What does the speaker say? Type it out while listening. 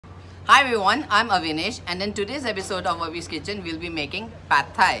Hi everyone, I'm Avinesh, and in today's episode of Avi's Kitchen, we'll be making Pad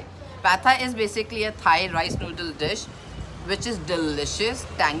Thai. Pad Thai is basically a Thai rice noodle dish which is delicious,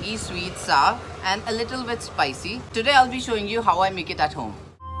 tangy, sweet, sour and a little bit spicy. Today I'll be showing you how I make it at home.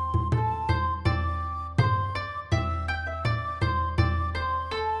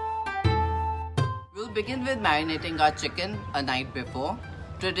 We'll begin with marinating our chicken a night before.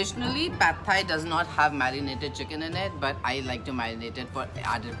 Traditionally, Pad Thai does not have marinated chicken in it, but I like to marinate it for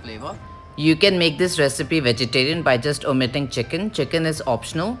added flavor. You can make this recipe vegetarian by just omitting chicken. Chicken is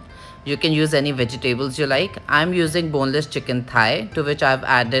optional. You can use any vegetables you like. I'm using boneless chicken thigh, to which I've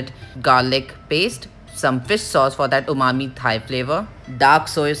added garlic paste, some fish sauce for that umami Thai flavor, dark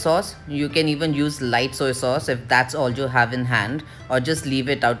soy sauce. You can even use light soy sauce if that's all you have in hand, or just leave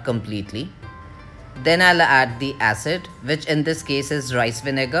it out completely. Then I'll add the acid, which in this case is rice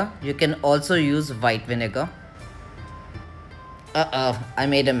vinegar. You can also use white vinegar. I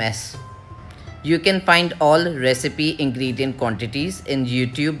made a mess. You can find all recipe ingredient quantities in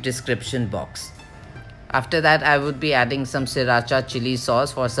YouTube description box. After that, I would be adding some Sriracha chili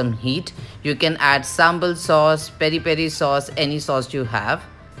sauce for some heat. You can add sambal sauce, peri sauce, any sauce you have.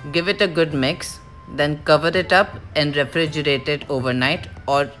 Give it a good mix. Then cover it up and refrigerate it overnight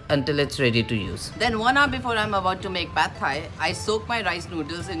or until it's ready to use. Then 1 hour before I'm about to make Pad Thai, I soak my rice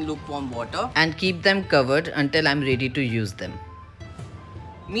noodles in lukewarm water and keep them covered until I'm ready to use them.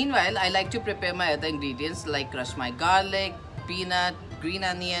 Meanwhile, I like to prepare my other ingredients like crush my garlic, peanut, green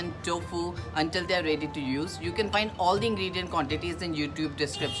onion, tofu until they're ready to use. You can find all the ingredient quantities in YouTube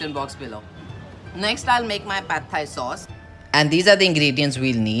description box below. Next, I'll make my Pad Thai sauce. And these are the ingredients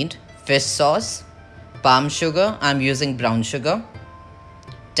we'll need. Fish sauce, palm sugar, I'm using brown sugar,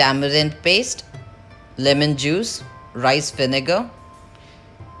 tamarind paste, lemon juice, rice vinegar,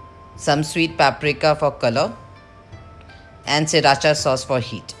 some sweet paprika for color, and Sriracha sauce for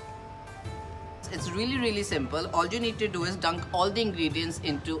heat. It's really simple. All you need to do is dunk all the ingredients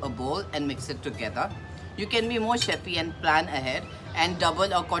into a bowl and mix it together. You can be more chefy and plan ahead and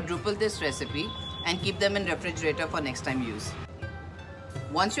double or quadruple this recipe and keep them in refrigerator for next time use.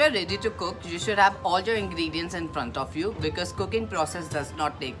 Once you are ready to cook, you should have all your ingredients in front of you because cooking process does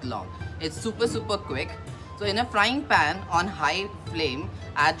not take long. It's super quick. So in a frying pan on high flame,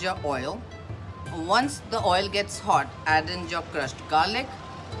 add your oil. Once the oil gets hot, add in your crushed garlic.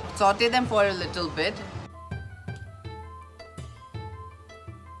 Saute them for a little bit.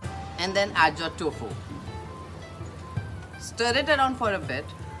 And then add your tofu. Stir it around for a bit.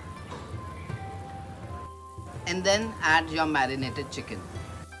 And then add your marinated chicken.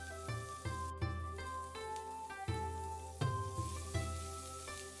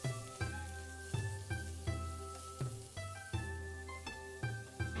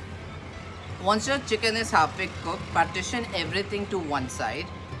 Once your chicken is halfway cooked, partition everything to one side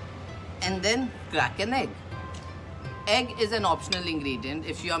and then crack an egg. Egg is an optional ingredient.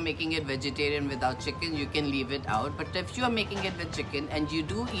 If you are making it vegetarian without chicken, you can leave it out. But if you are making it with chicken and you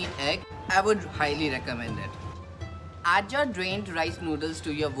do eat egg, I would highly recommend it. Add your drained rice noodles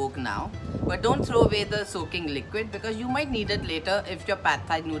to your wok now, but don't throw away the soaking liquid because you might need it later if your Pad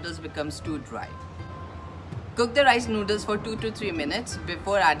Thai noodles becomes too dry. Cook the rice noodles for 2 to 3 minutes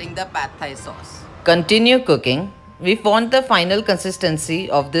before adding the Pad Thai sauce. Continue cooking. We want the final consistency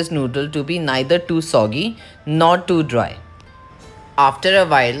of this noodle to be neither too soggy nor too dry. After a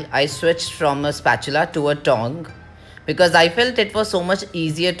while, I switched from a spatula to a tong because I felt it was so much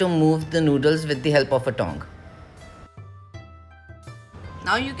easier to move the noodles with the help of a tong.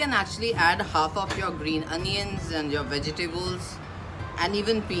 Now you can actually add half of your green onions and your vegetables and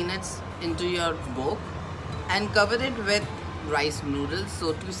even peanuts into your wok and cover it with rice noodles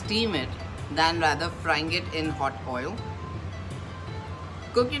so to steam it than rather frying it in hot oil.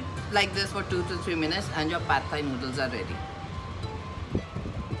 Cook it like this for 2 to 3 minutes and your Pad Thai noodles are ready.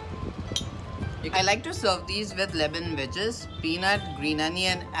 I like to serve these with lemon wedges, peanut, green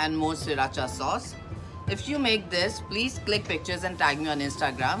onion and more Sriracha sauce. If you make this, please click pictures and tag me on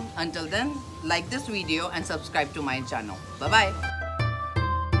Instagram. Until then, like this video and subscribe to my channel. Bye bye.